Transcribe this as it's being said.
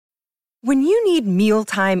When you need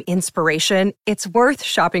mealtime inspiration, it's worth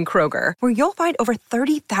shopping Kroger, where you'll find over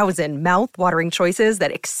 30,000 mouth-watering choices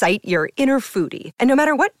that excite your inner foodie. And no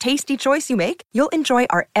matter what tasty choice you make, you'll enjoy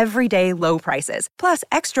our everyday low prices, plus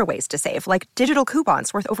extra ways to save, like digital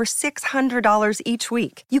coupons worth over $600 each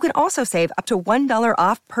week. You can also save up to $1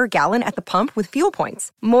 off per gallon at the pump with fuel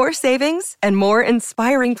points. More savings and more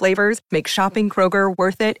inspiring flavors make shopping Kroger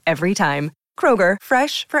worth it every time. Kroger,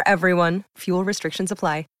 fresh for everyone. Fuel restrictions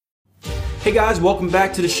apply. Hey guys, welcome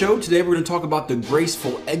back to the show. Today we're going to talk about the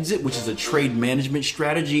graceful exit, which is a trade management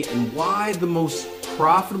strategy, and why the most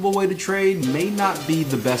profitable way to trade may not be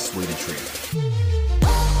the best way to trade.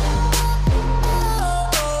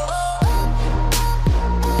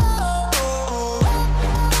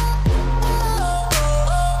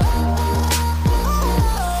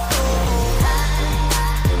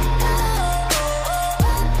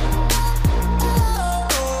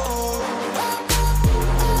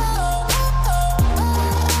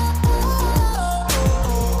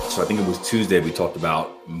 I think it was Tuesday we talked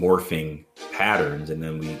about morphing patterns, and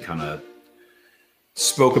then we kind of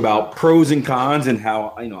spoke about pros and cons and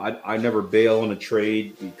how, I never bail on a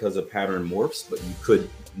trade because a pattern morphs, but you could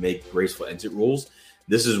make graceful exit rules.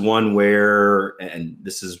 This is one where, and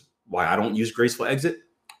this is why I don't use graceful exit.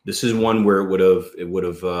 This is one where it would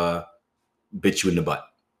have bit you in the butt.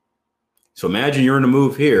 So imagine you're in a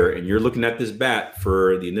move here and you're looking at this bat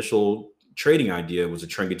for the initial trading idea was a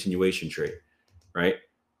trend continuation trade, right?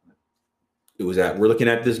 We're looking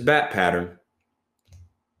at this bat pattern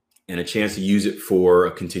and a chance to use it for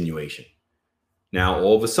a continuation. Now,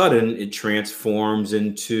 all of a sudden, it transforms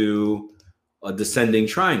into a descending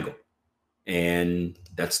triangle. And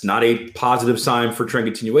that's not a positive sign for trend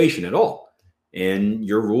continuation at all. And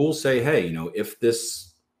your rules say, hey, if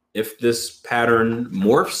this pattern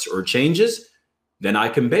morphs or changes, then I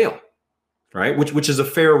can bail, right? Which is a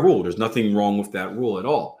fair rule. There's nothing wrong with that rule at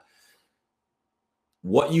all.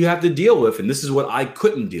 What you have to deal with, and this is what I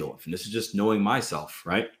couldn't deal with, and this is just knowing myself,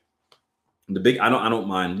 right? I don't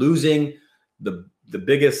mind losing. The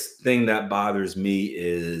biggest thing that bothers me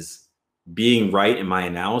is being right in my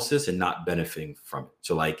analysis and not benefiting from it.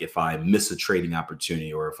 So like if I miss a trading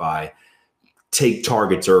opportunity or if I take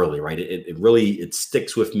targets early, right? It really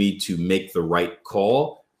sticks with me to make the right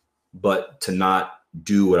call, but to not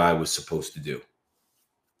do what I was supposed to do,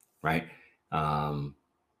 right?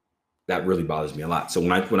 That really bothers me a lot. So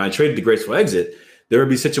when I traded the graceful exit, there would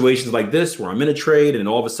be situations like this where I'm in a trade and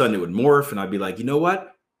all of a sudden it would morph and I'd be like, you know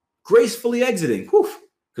what? Gracefully exiting, because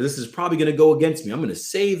this is probably going to go against me. I'm going to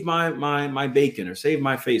save my bacon or save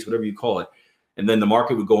my face, whatever you call it. And then the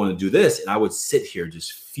market would go in and do this. And I would sit here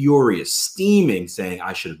just furious, steaming, saying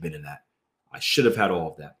I should have been in that. I should have had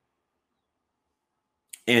all of that.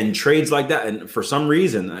 And trades like that. And for some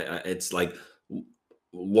reason, it's like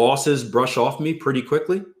losses brush off me pretty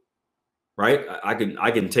quickly. Right. I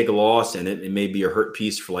can take a loss and it may be a hurt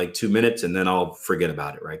piece for like 2 minutes and then I'll forget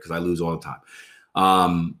about it. Right. Because I lose all the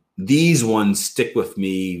time. These ones stick with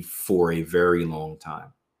me for a very long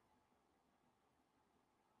time.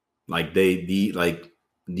 Like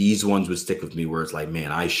these ones would stick with me where it's like,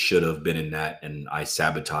 man, I should have been in that and I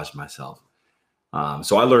sabotaged myself.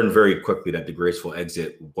 So I learned very quickly that the graceful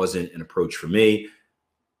exit wasn't an approach for me.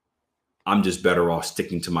 I'm just better off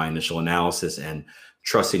sticking to my initial analysis and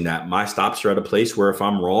trusting that my stops are at a place where if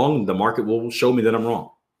I'm wrong, the market will show me that I'm wrong.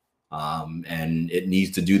 And it needs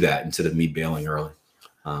to do that instead of me bailing early.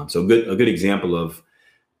 So a good example of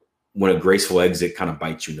when a graceful exit kind of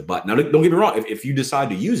bites you in the butt. Now, don't get me wrong. If you decide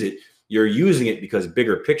to use it, you're using it because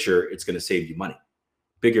bigger picture, it's going to save you money.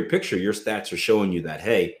 Bigger picture, your stats are showing you that,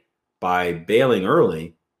 hey, by bailing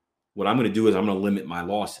early, what I'm going to do is I'm going to limit my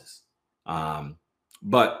losses.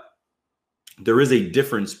 But there is a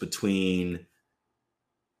difference between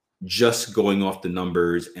just going off the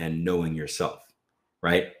numbers and knowing yourself,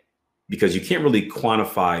 right? Because you can't really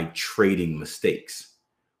quantify trading mistakes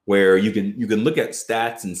where you can look at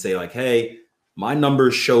stats and say like, hey, my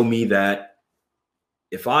numbers show me that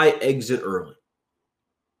if I exit early,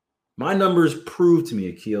 my numbers prove to me,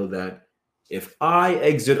 Akil, that if I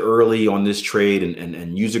exit early on this trade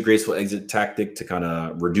and use a graceful exit tactic to kind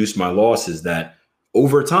of reduce my losses, that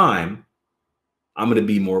over time, I'm going to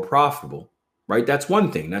be more profitable. Right? That's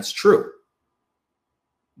one thing. That's true.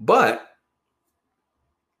 But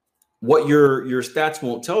what your stats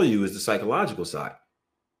won't tell you is the psychological side.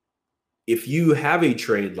 If you have a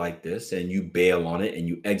trade like this and you bail on it and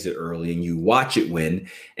you exit early and you watch it win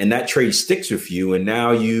and that trade sticks with you and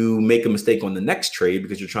now you make a mistake on the next trade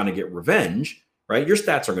because you're trying to get revenge, right? Your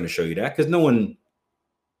stats are going to show you that because no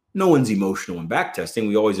one's emotional in backtesting.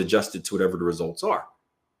 We always adjust it to whatever the results are.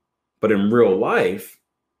 But in real life,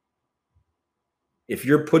 if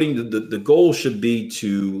you're putting the goal should be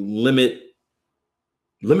to limit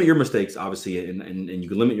your mistakes, obviously, and you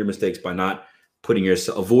can limit your mistakes by not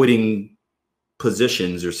avoiding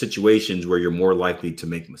positions or situations where you're more likely to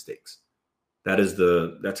make mistakes.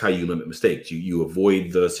 That's how you limit mistakes. You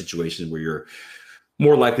avoid the situations where you're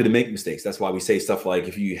more likely to make mistakes. That's why we say stuff like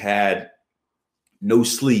if you had no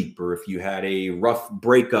sleep, or if you had a rough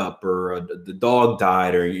breakup, or the dog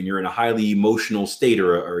died, or you're in a highly emotional state,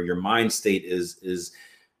 or your mind state is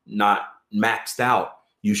not maxed out,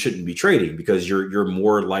 you shouldn't be trading, because you're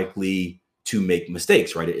more likely to make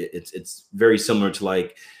mistakes, right? It's very similar to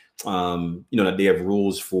like, that they have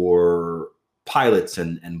rules for pilots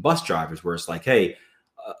and bus drivers, where it's like, hey,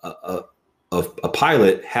 a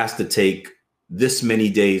pilot has to take this many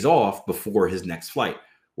days off before his next flight,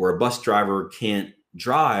 where a bus driver can't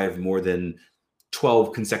drive more than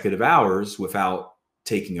 12 consecutive hours without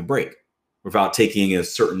taking a break, without taking a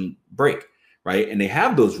certain break, right? And they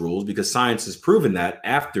have those rules because science has proven that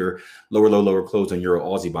after lower low, lower close on Euro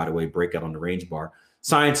Aussie, by the way, breakout on the range bar.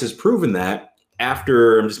 Science has proven that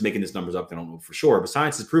after, I'm just making these numbers up, I don't know for sure, but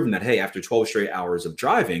science has proven that, hey, after 12 straight hours of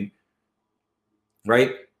driving,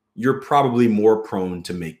 right, you're probably more prone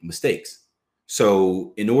to make mistakes.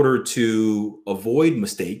 So in order to avoid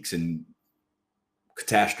mistakes and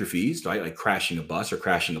catastrophes, right, like crashing a bus or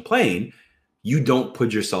crashing a plane, you don't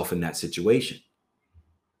put yourself in that situation.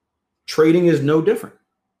 Trading is no different.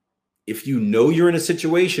 If you know you're in a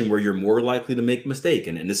situation where you're more likely to make a mistake,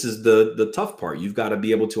 and this is the tough part, you've got to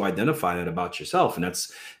be able to identify that about yourself, and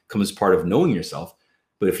that's comes part of knowing yourself.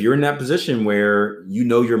 But if you're in that position where you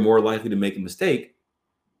know you're more likely to make a mistake,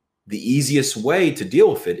 the easiest way to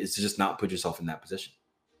deal with it is to just not put yourself in that position.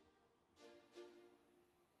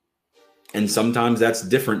 And sometimes that's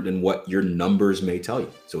different than what your numbers may tell you.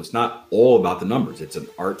 So it's not all about the numbers. It's an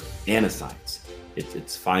art and a science.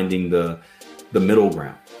 It's finding the middle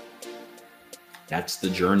ground. That's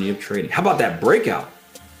the journey of trading. How about that breakout?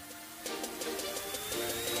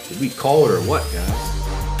 Did we call it or what, guys?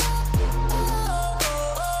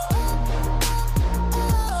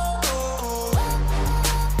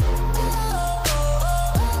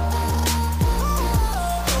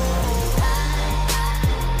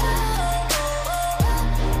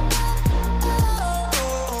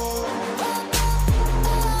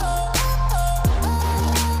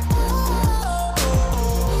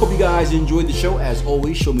 Hope you guys enjoyed the show. As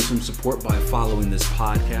always, show me some support by following this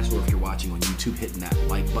podcast, or if you're watching on YouTube, hitting that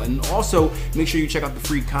like button. Also, make sure you check out the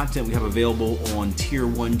free content we have available on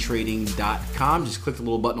tier1trading.com. Just click the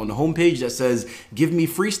little button on the homepage that says give me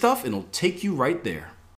free stuff, and it'll take you right there.